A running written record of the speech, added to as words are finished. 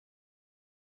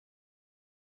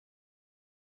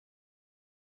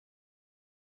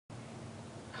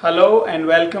Hello and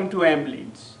welcome to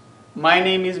Mleads. My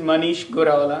name is Manish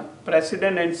Gorawala,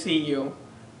 President and CEO,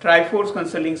 Triforce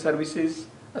Consulting Services,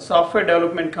 a software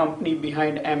development company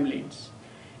behind Mleads.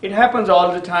 It happens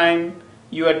all the time.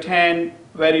 You attend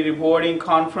very rewarding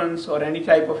conference or any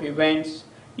type of events.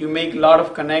 You make a lot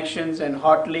of connections and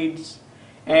hot leads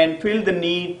and feel the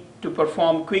need to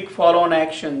perform quick follow-on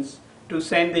actions to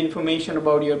send the information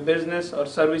about your business or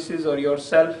services or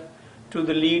yourself to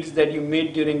the leads that you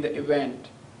meet during the event.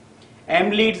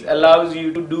 Mleads allows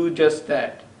you to do just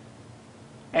that.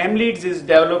 Mleads is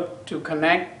developed to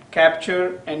connect,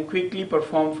 capture, and quickly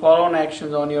perform follow-on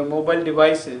actions on your mobile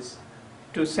devices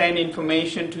to send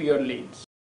information to your leads.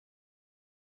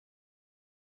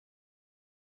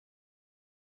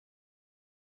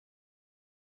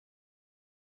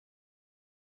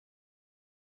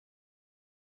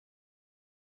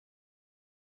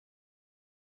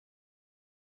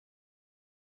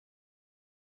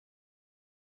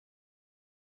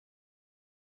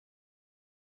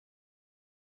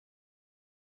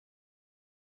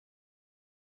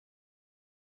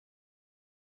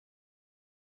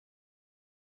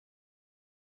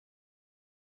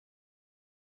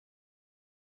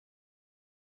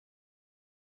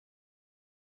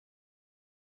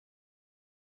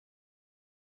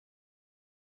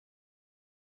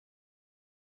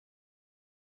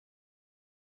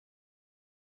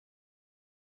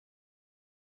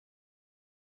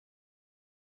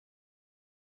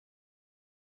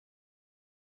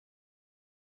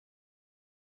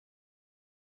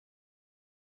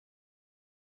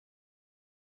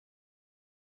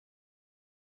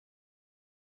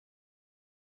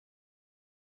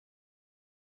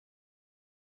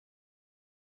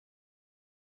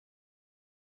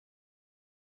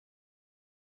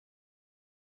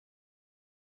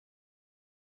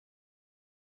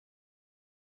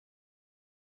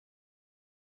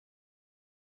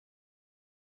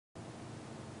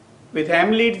 With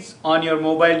Mleads on your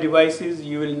mobile devices,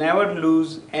 you will never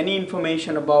lose any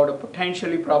information about a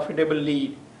potentially profitable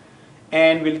lead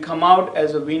and will come out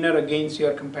as a winner against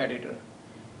your competitor.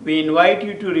 We invite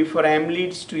you to refer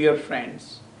Mleads to your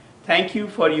friends. Thank you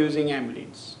for using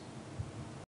Mleads.